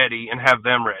be ready and have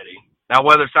them ready. Now,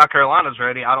 whether South Carolina's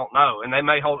ready, I don't know. And they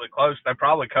may hold it close. They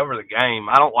probably cover the game.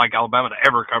 I don't like Alabama to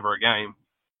ever cover a game.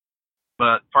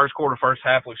 But first quarter, first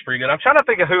half looks pretty good. I'm trying to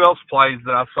think of who else plays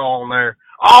that I saw on there.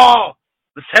 Oh,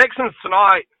 the Texans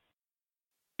tonight.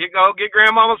 Get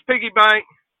Grandmama's piggy bank.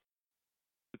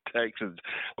 The Texans.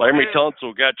 Larry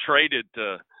Tunsil got traded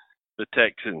to the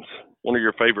Texans. One of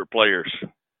your favorite players.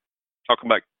 Talking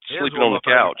about sleeping on the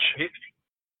couch.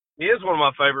 He is one of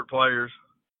my favorite players.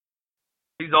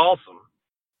 He's awesome.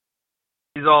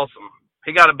 He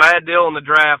got a bad deal in the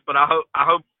draft, but I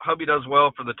hope he does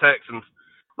well for the Texans.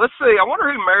 Let's see. I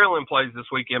wonder who Maryland plays this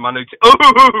weekend. My new team.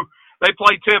 Ooh, they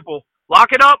play Temple.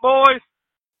 Lock it up, boys.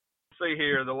 Let's see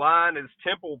here. The line is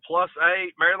Temple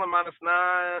 +8. Maryland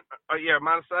 -9.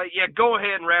 -8. Yeah, go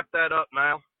ahead and wrap that up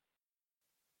now.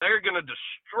 They're going to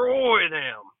destroy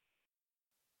them.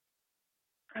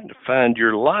 Trying to find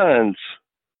your lines.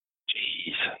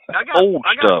 Jeez. I got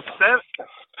stuff. 7.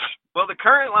 Well, the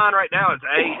current line right now is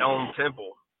 8 on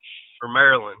Temple for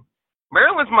Maryland.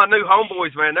 Maryland's my new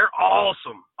homeboys, man. They're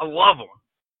awesome. I love them.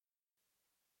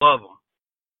 Love them.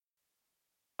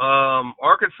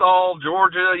 Arkansas,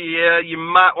 Georgia, yeah, you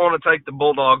might want to take the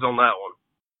Bulldogs on that one.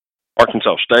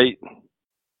 Arkansas State.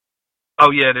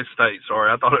 Oh, yeah, it is State.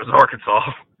 Sorry, I thought it was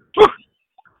Arkansas.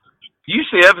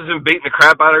 UCF has been beating the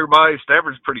crap out of everybody.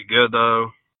 Stafford's pretty good,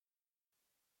 though.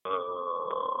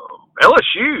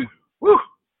 LSU. Woo.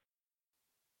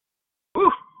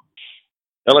 Woo.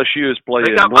 LSU is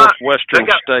playing Northwestern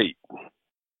State.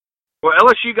 Well,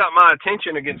 LSU got my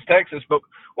attention against Texas, but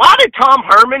why did Tom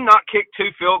Herman not kick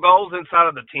 2 field goals inside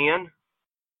of the 10?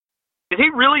 Did he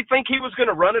really think he was going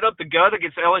to run it up the gut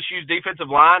against LSU's defensive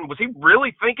line? Was he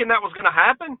really thinking that was going to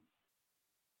happen?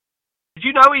 Did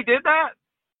you know he did that?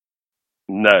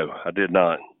 No, I did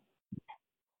not.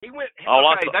 He went.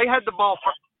 They had the ball.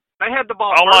 They had the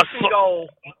ball first and goal.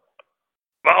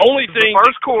 The only thing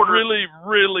first quarter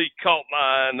really caught my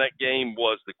eye in that game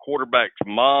was the quarterback's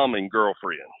mom and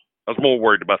girlfriend. I was more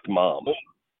worried about the mom.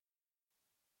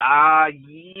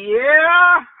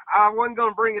 Yeah. I wasn't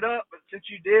going to bring it up, but since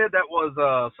you did, that was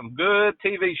some good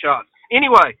TV shots.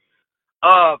 Anyway,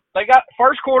 they got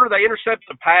first quarter. They intercepted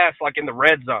the pass like in the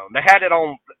red zone. They had it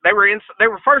on. They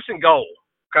were first and goal.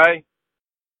 Okay.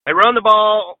 They run the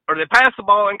ball, or they pass the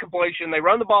ball incompletion. They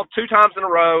run the ball 2 times in a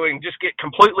row and just get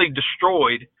completely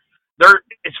destroyed.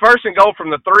 It's first and goal from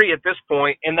the 3 at this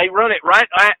point, and they run it right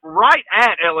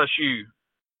at LSU,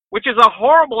 which is a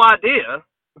horrible idea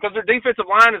because their defensive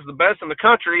line is the best in the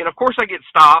country. And of course, they get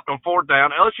stopped on 4th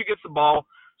down. LSU gets the ball.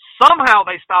 Somehow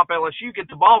they stop LSU, get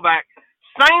the ball back.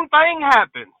 Same thing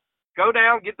happens. Go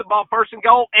down, get the ball first and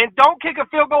goal, and don't kick a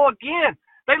field goal again.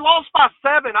 They lost by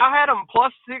 7. I had them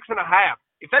 +6.5.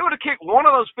 If they would have kicked one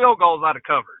of those field goals, I'd have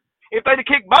covered. If they'd have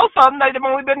kicked both of them, they'd have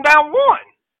only been down 1.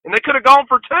 And they could have gone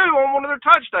for 2 on one of their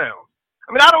touchdowns.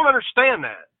 I mean, I don't understand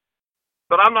that.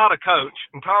 But I'm not a coach.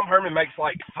 And Tom Herman makes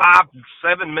like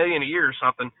 $5-7 million a year or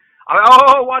something.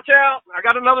 Watch out. I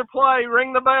got another play.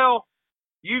 Ring the bell.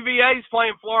 UVA's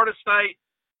playing Florida State.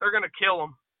 They're going to kill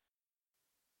them.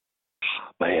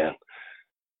 Man.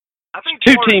 I think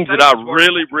 2 teams that I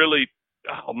really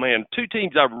two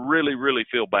teams I really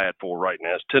feel bad for right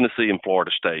now is Tennessee and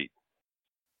Florida State.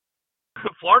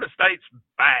 Florida State's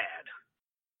bad.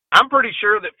 I'm pretty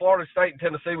sure that Florida State and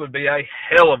Tennessee would be a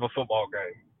hell of a football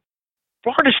game.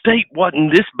 Florida State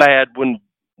wasn't this bad when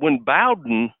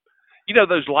Bowden,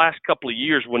 those last couple of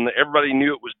years when everybody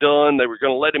knew it was done, they were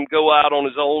going to let him go out on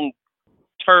his own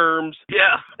terms.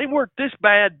 Yeah. They weren't this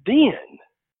bad then.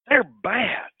 They're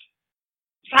bad.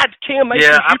 Besides Cam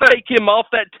Akers, you take him off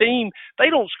that team, they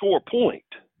don't score a point.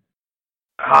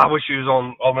 I wish he was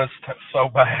on Ole Miss so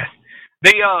bad.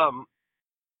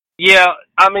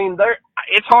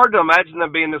 It's hard to imagine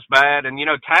them being this bad. And,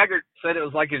 Taggart said it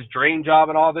was like his dream job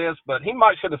and all this, but he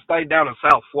might should have stayed down in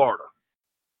South Florida.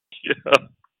 Yeah.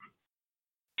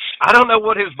 I don't know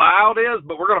what his buyout is,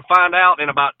 but we're going to find out in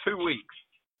about 2 weeks.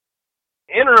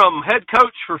 Interim head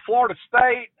coach for Florida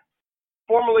State,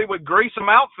 formerly with Greasem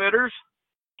Outfitters.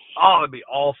 Oh, that'd be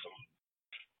awesome.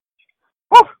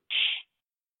 Woo!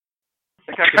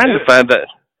 I'm trying to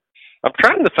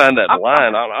find that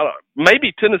line.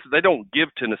 Maybe Tennessee. They don't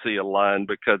give Tennessee a line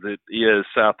because it is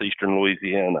southeastern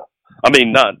Louisiana. I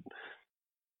mean, not.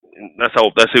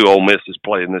 That's who Ole Miss is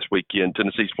playing this weekend.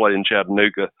 Tennessee's playing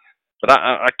Chattanooga, but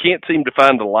I can't seem to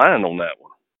find the line on that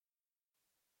one.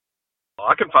 Well,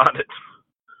 I can find it.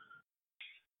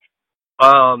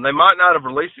 They might not have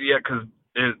released it yet because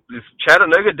is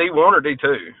Chattanooga D1 or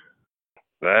D2?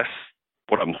 That's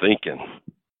what I'm thinking.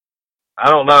 I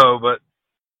don't know, but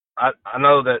I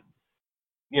know that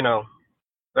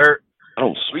they're.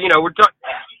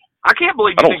 I can't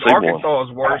believe you think Arkansas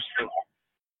is worse.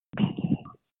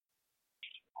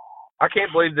 I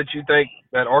can't believe that you think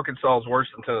that Arkansas is worse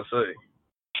than Tennessee.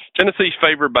 Tennessee's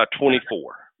favored by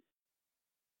 24.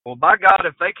 Well, by God,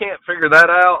 if they can't figure that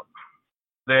out,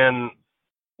 then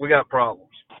we got problems.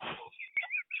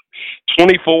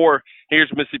 24.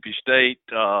 Here's Mississippi State.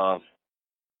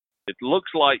 It looks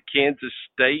like Kansas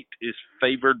State is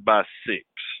favored by 6.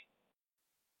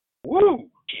 Woo!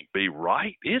 Can't be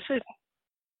right, is it?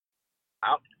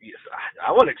 I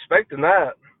wasn't expecting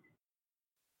that.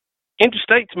 Kansas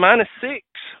State's -6.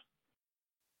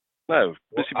 No,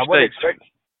 Mississippi I wouldn't State.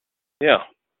 expect. Yeah.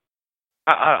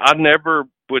 I never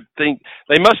would think.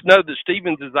 They must know that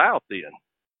Stevens is out then.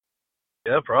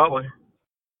 Yeah, probably.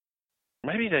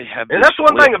 Maybe they have. And that's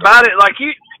one thing about it. Like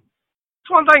that's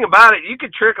one thing about it. You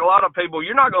could trick a lot of people.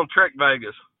 You're not going to trick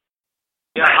Vegas.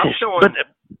 Yeah, I'm showing.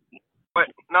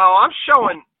 I'm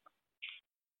showing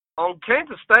on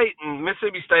Kansas State and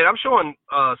Mississippi State. I'm showing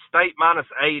State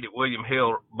 -8 at William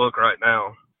Hill book right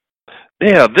now.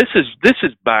 Yeah, this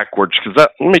is backwards because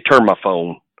let me turn my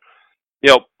phone.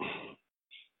 Yep.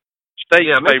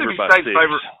 State's Mississippi favored by State's 6.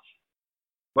 favorite.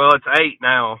 Well, it's 8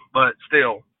 now, but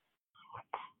still.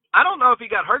 I don't know if he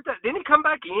got hurt. Didn't he come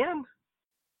back in?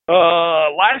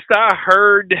 Last I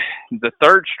heard, the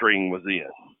third string was in.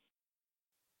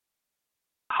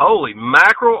 Holy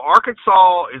mackerel!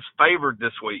 Arkansas is favored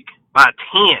this week by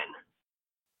 10.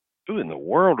 Who in the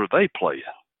world are they playing?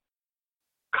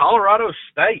 Colorado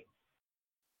State.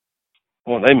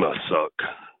 Well, they must suck.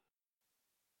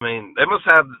 I mean, they must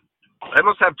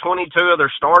have 22 of their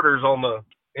starters on the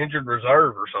injured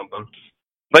reserve or something.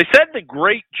 They said the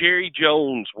great Jerry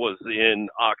Jones was in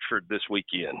Oxford this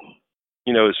weekend.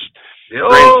 You know, his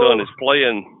grandson is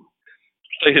playing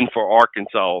for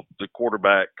Arkansas, the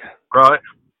quarterback. Right.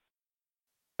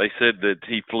 They said that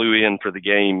he flew in for the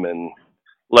game and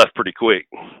left pretty quick.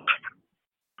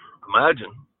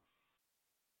 Imagine.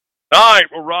 All right,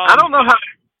 well, Rob. I don't know how.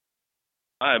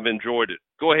 I have enjoyed it.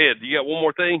 Go ahead. You got one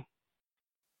more thing?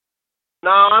 No,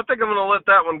 I think I'm going to let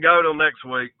that one go till next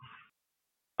week.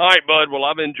 All right, bud. Well,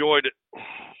 I've enjoyed it.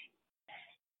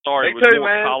 Sorry, it was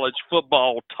more college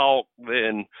football talk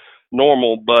than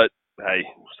normal, but, hey,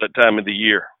 it's that time of the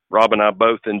year. Rob and I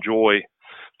both enjoy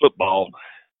football.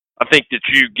 I think that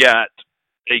you got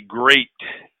a great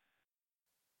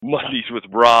Mondays with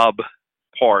Rob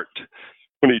part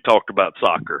when he talked about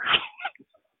soccer.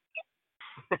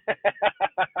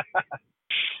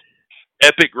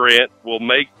 Epic Rant will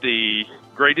make the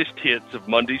greatest hits of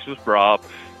Mondays with Rob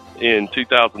in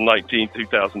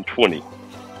 2019-2020.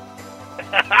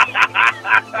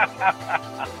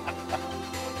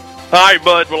 All right,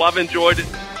 bud. Well, I've enjoyed it.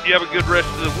 You have a good rest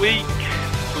of the week.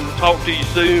 We will talk to you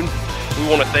soon. We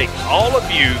want to thank all of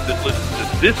you that listen to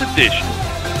this edition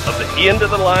of the End of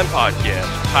the Line podcast,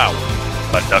 powered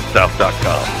by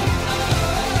DuckSouth.com.